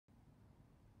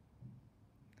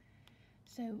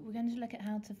So we're going to look at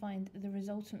how to find the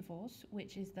resultant force,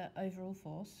 which is the overall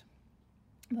force,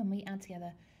 when we add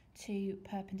together two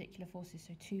perpendicular forces,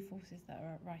 so two forces that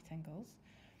are at right angles.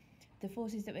 The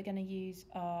forces that we're going to use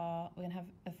are, we're going to have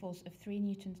a force of 3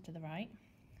 newtons to the right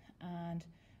and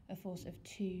a force of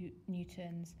 2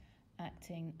 newtons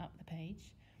acting up the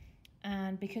page.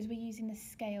 And because we're using the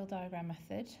scale diagram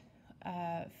method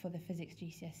for the physics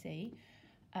GCSE,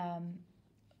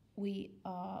 we've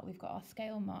got our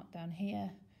scale marked down here.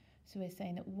 So we're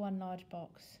saying that one large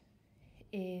box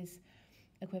is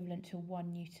equivalent to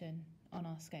 1 newton on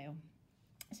our scale.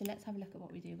 So let's have a look at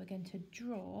what we do. We're going to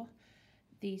draw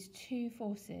these two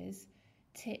forces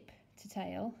tip to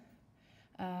tail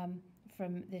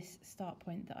from this start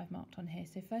point that I've marked on here.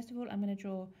 So first of all, I'm going to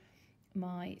draw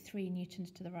my 3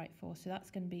 newtons to the right force. So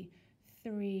that's going to be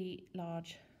 3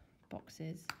 large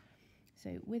boxes.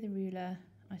 So with a ruler,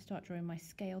 I start drawing my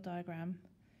scale diagram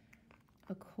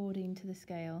according to the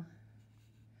scale.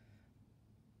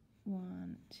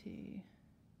 1, 2,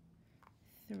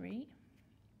 3.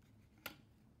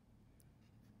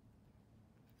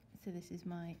 So this is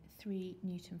my 3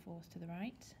 Newton force to the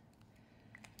right.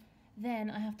 Then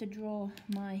I have to draw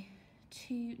my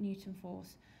 2 Newton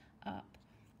force up,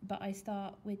 but I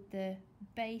start with the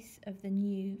base of the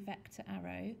new vector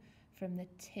arrow from the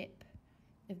tip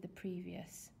of the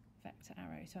previous vector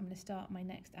arrow. So I'm going to start my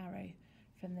next arrow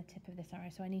from the tip of this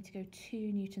arrow. So I need to go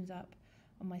 2 newtons up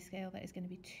on my scale. That is going to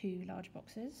be 2 large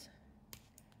boxes.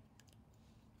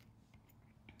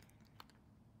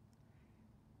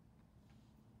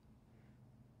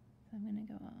 So I'm going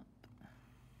to go up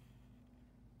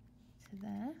to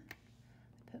there.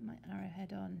 I put my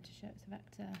arrowhead on to show it's a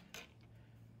vector.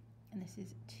 And this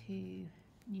is 2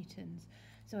 newtons.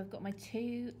 So I've got my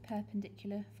 2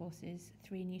 perpendicular forces,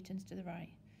 3 newtons to the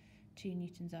right, 2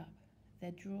 newtons up.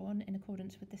 They're drawn in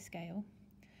accordance with the scale.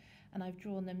 And I've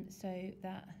drawn them so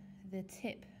that the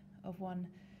tip of one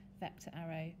vector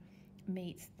arrow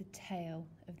meets the tail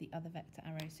of the other vector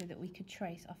arrow, so that we could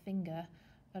trace our finger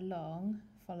along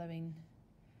following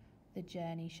the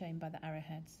journey shown by the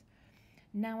arrowheads.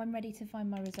 Now I'm ready to find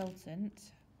my resultant.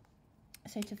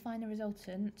 So to find the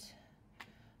resultant,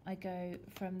 I go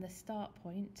from the start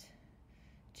point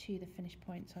to the finish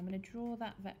point. So I'm going to draw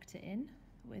that vector in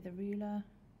with a ruler.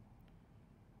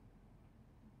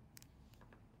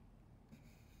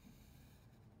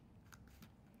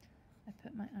 I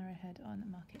put my arrowhead on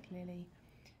and mark it clearly.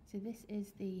 So this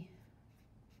is the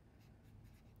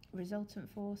resultant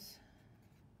force.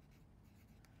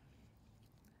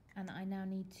 And I now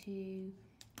need to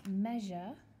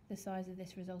measure the size of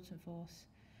this resultant force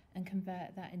and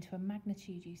convert that into a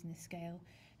magnitude using the scale,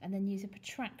 and then use a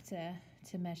protractor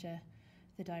to measure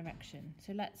the direction.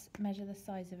 So let's measure the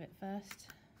size of it first.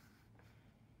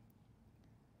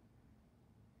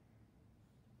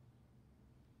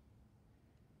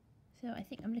 So I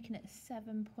think I'm looking at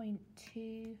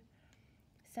 7.2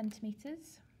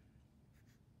 centimetres.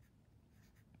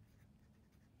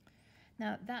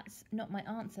 Now that's not my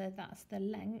answer, that's the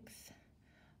length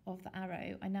of the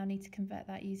arrow. I now need to convert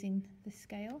that using the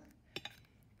scale.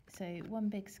 So 1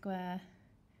 big square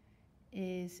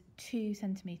is 2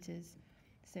 centimetres.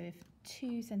 So if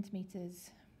 2 centimetres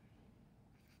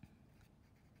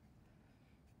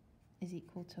is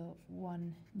equal to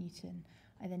 1 newton,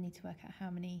 I then need to work out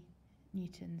how many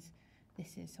newtons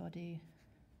this is. So I'll do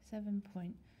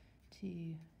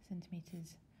 7.2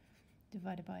 centimetres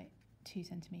divided by 2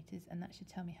 centimetres, and that should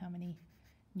tell me how many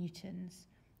newtons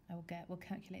I will get. We'll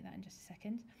calculate that in just a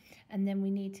second. And then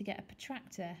we need to get a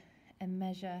protractor and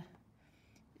measure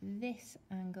this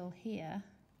angle here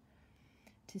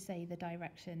to say the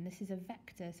direction. This is a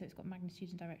vector, so it's got magnitude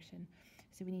and direction.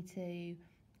 So we need to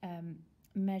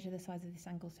measure the size of this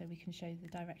angle so we can show the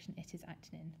direction it is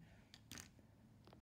acting in.